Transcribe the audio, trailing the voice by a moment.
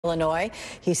Illinois.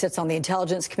 He sits on the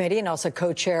Intelligence Committee and also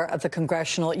co-chair of the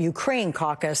Congressional Ukraine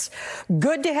Caucus.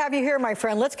 Good to have you here, my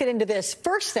friend. Let's get into this.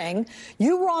 First thing,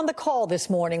 you were on the call this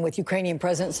morning with Ukrainian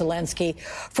President Zelenskyy.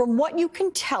 From what you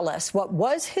can tell us, what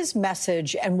was his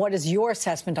message and what is your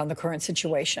assessment on the current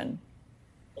situation?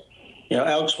 You know,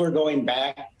 Alex, we're going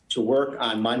back to work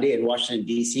on Monday in Washington,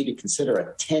 D.C. to consider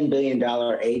a $10 billion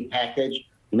aid package,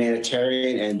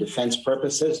 humanitarian and defense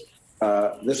purposes.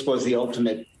 This was the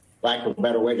ultimate, lack of a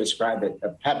better way to describe it, a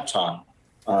pep talk.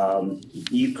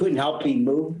 You couldn't help being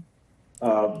moved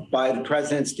by the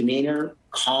president's demeanor,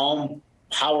 calm,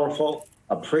 powerful,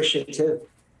 appreciative.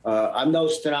 I'm no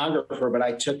stenographer, but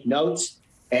I took notes,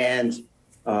 and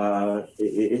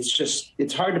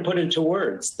it's hard to put into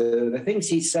words. The things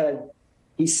he said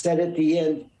at the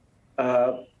end,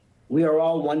 we are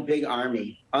all one big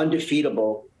army,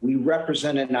 undefeatable. We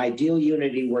represent an ideal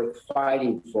unity worth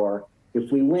fighting for. If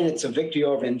we win, it's a victory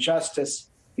over injustice.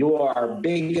 You are our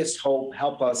biggest hope.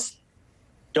 Help us.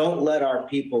 Don't let our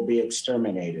people be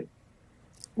exterminated.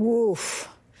 Oof.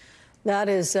 That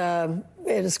is, it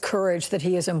is courage that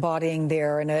he is embodying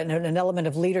there, and an element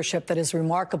of leadership that is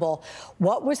remarkable.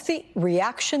 What was the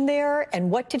reaction there, and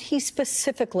what did he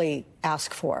specifically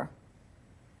ask for?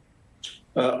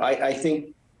 I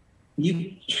think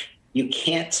you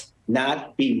can't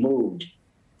not be moved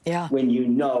when you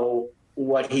know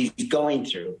what he's going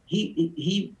through.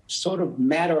 He sort of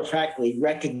matter-of-factly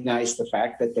recognized the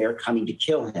fact that they're coming to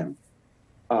kill him.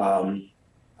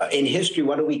 In history,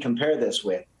 what do we compare this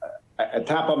with? At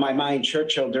the top of my mind,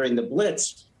 Churchill during the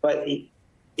Blitz, but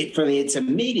for its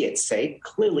immediate sake,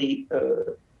 clearly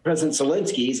President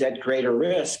Zelenskyy is at greater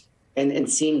risk and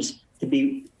seems to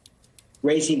be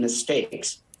raising the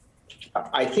stakes.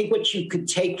 I think what you could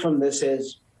take from this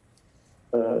is,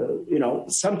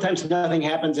 sometimes nothing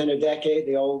happens in a decade,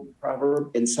 the old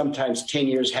proverb, and sometimes 10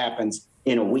 years happens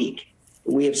in a week.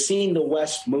 We have seen the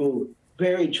West move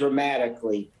very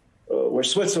dramatically, where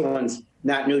Switzerland's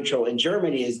not neutral, and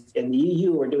Germany and the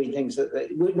EU are doing things that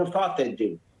we wouldn't have thought they'd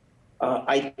do.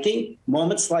 I think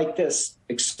moments like this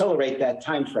accelerate that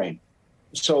time frame.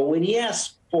 So when he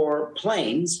asks for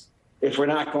planes, if we're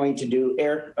not going to do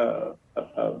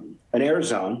an air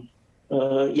zone,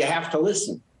 you have to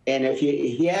listen. And if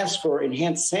he asks for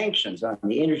enhanced sanctions on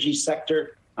the energy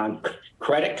sector, on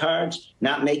credit cards,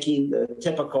 not making the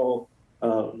typical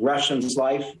Russian's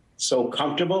life so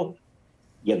comfortable,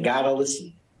 you got to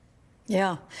listen.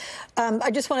 Yeah.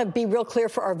 I just want to be real clear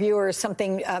for our viewers,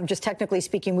 something just technically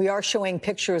speaking, we are showing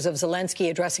pictures of Zelenskyy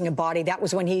addressing a body. That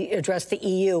was when he addressed the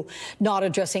EU, not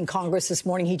addressing Congress this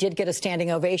morning. He did get a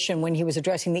standing ovation when he was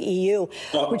addressing the EU,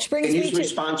 which brings me to... his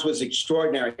response was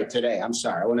extraordinary today. I'm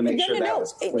sorry. I want to make sure that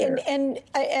was clear. And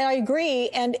I agree.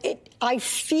 And I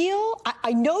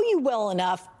know you well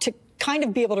enough to kind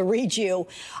of be able to read you.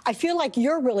 I feel like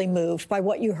you're really moved by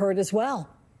what you heard as well.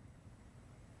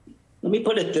 Let me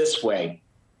put it this way.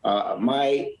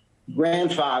 My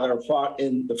grandfather fought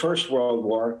in the First World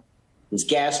War, was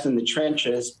gassed in the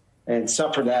trenches, and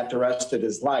suffered that the rest of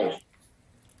his life.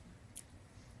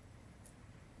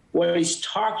 What he's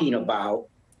talking about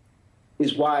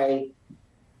is why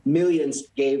millions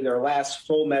gave their last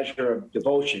full measure of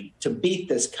devotion to beat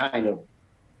this kind of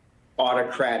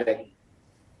autocratic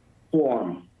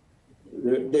form.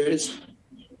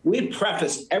 We've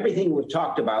prefaced everything we've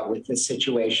talked about with this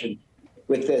situation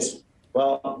with this,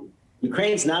 well,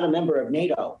 Ukraine's not a member of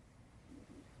NATO.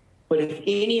 But if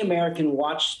any American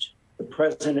watched the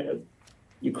president of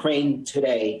Ukraine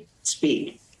today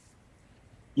speak,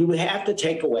 you would have to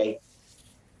take away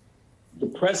the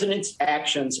president's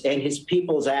actions and his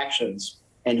people's actions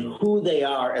and who they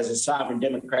are as a sovereign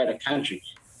democratic country.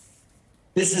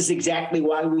 This is exactly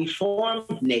why we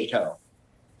formed NATO.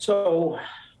 So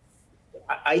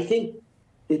I think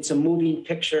it's a moving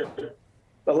picture.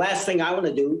 The last thing I want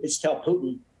to do is tell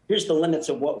Putin, here's the limits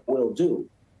of what we'll do.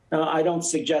 Now, I don't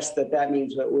suggest that that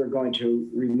means that we're going to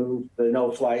remove the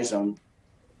no-fly zone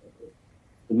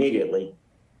immediately,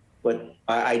 but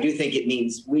I do think it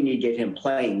means we need to get him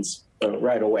planes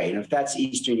right away. And if that's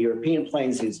Eastern European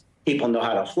planes, his people know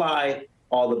how to fly,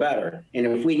 all the better. And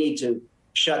if we need to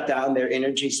shut down their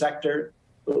energy sector,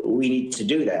 we need to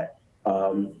do that.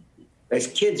 As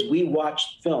kids, we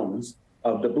watched films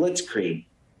of the Blitzkrieg,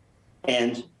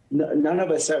 and none of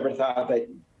us ever thought that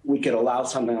we could allow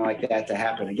something like that to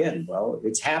happen again. Well,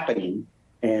 it's happening,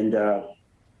 and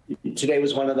today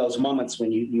was one of those moments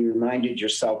when you reminded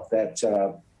yourself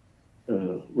that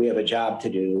we have a job to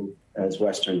do as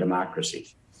Western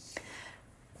democracies.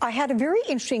 I had a very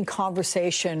interesting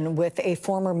conversation with a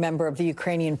former member of the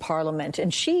Ukrainian parliament,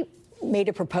 and she made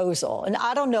a proposal, and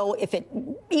I don't know if it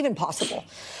even possible,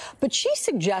 but she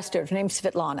suggested, her name's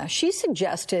Svetlana, she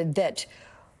suggested that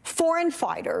foreign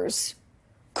fighters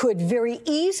could very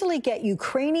easily get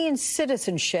Ukrainian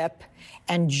citizenship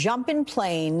and jump in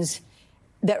planes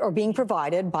that are being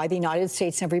provided by the United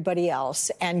States and everybody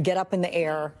else and get up in the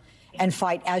air and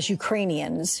fight as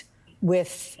Ukrainians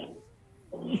with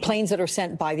planes that are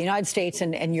sent by the United States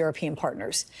and European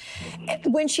partners.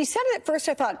 When she said it at first,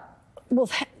 I thought, well,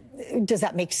 does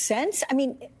that make sense? I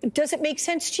mean, does it make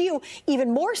sense to you?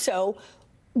 Even more so,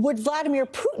 would Vladimir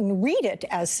Putin read it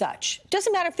as such?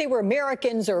 Doesn't matter if they were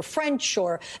Americans or French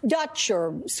or Dutch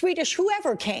or Swedish,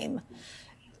 whoever came.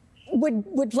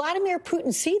 Would Vladimir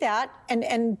Putin see that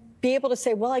and be able to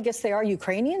say, well, I guess they are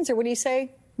Ukrainians? Or would he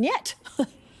say, niet?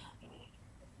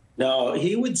 No,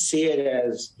 he would see it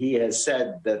as he has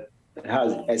said that,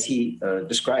 as he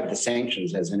described the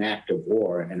sanctions as an act of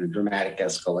war and a dramatic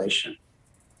escalation.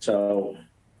 So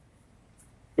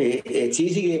it's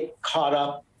easy to get caught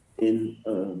up in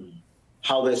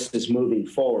how this is moving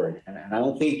forward. And I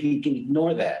don't think you can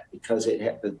ignore that, because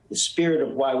the spirit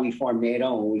of why we formed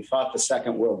NATO and we fought the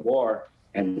Second World War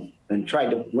and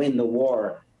tried to win the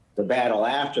war, the battle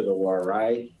after the war,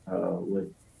 right,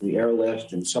 with the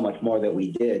airlift and so much more that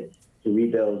we did to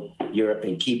rebuild Europe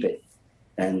and keep it,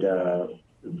 and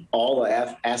all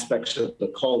the aspects of the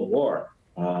Cold War.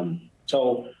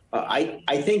 So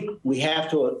I think we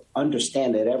have to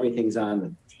understand that everything's on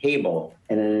the table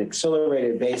and on an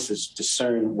accelerated basis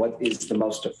discern what is the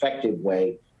most effective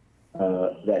way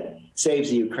that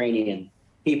saves the Ukrainian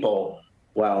people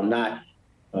while not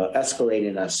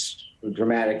escalating us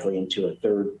dramatically into a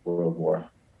third world war.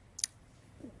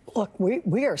 Look,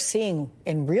 we are seeing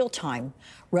in real time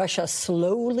Russia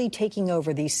slowly taking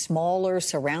over these smaller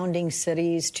surrounding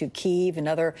cities to Kyiv and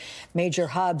other major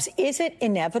hubs. Is it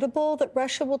inevitable that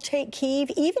Russia will take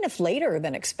Kyiv, even if later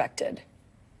than expected?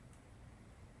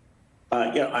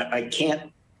 I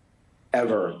can't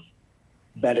ever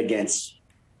bet against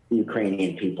the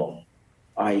Ukrainian people.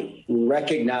 I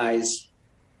recognize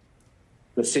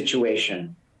the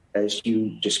situation as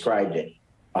you described it.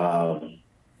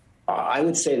 I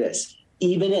would say this,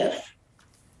 even if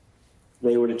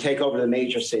they were to take over the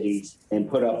major cities and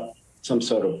put up some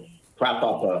sort of prop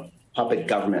up a puppet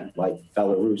government like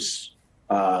Belarus,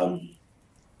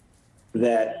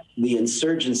 that the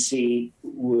insurgency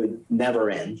would never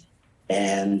end.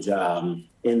 And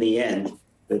in the end,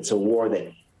 it's a war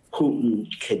that Putin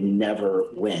could never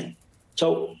win.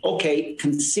 So, okay,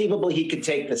 conceivably he could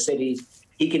take the cities.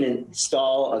 He can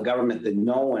install a government that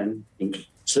no one,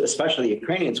 especially the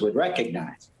Ukrainians, would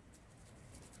recognize.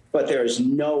 But there's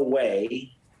no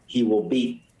way he will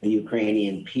beat the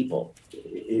Ukrainian people.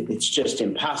 It's just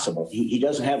impossible. He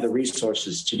doesn't have the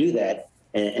resources to do that,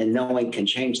 and no one can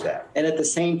change that. And at the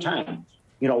same time,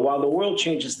 while the world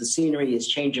changes, the scenery is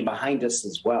changing behind us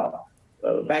as well.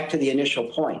 Back to the initial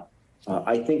point,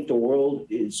 I think the world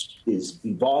is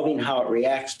evolving how it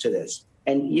reacts to this.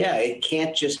 And yeah, it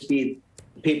can't just be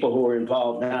people who are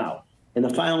involved now. In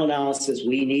the final analysis,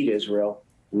 we need Israel,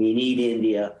 we need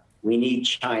India, we need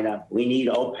China, we need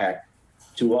OPEC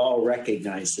to all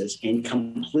recognize this and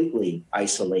completely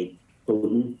isolate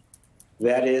Putin.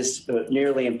 That is a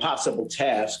nearly impossible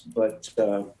task, but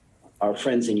our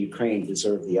friends in Ukraine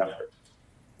deserve the effort.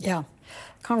 Yeah.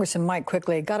 Congressman Mike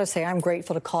Quigley, got to say, I'm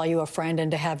grateful to call you a friend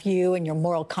and to have you and your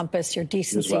moral compass, your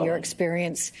decency, your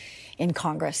experience in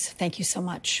Congress. Thank you so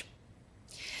much.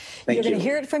 Thank you. You're going to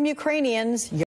hear it from Ukrainians.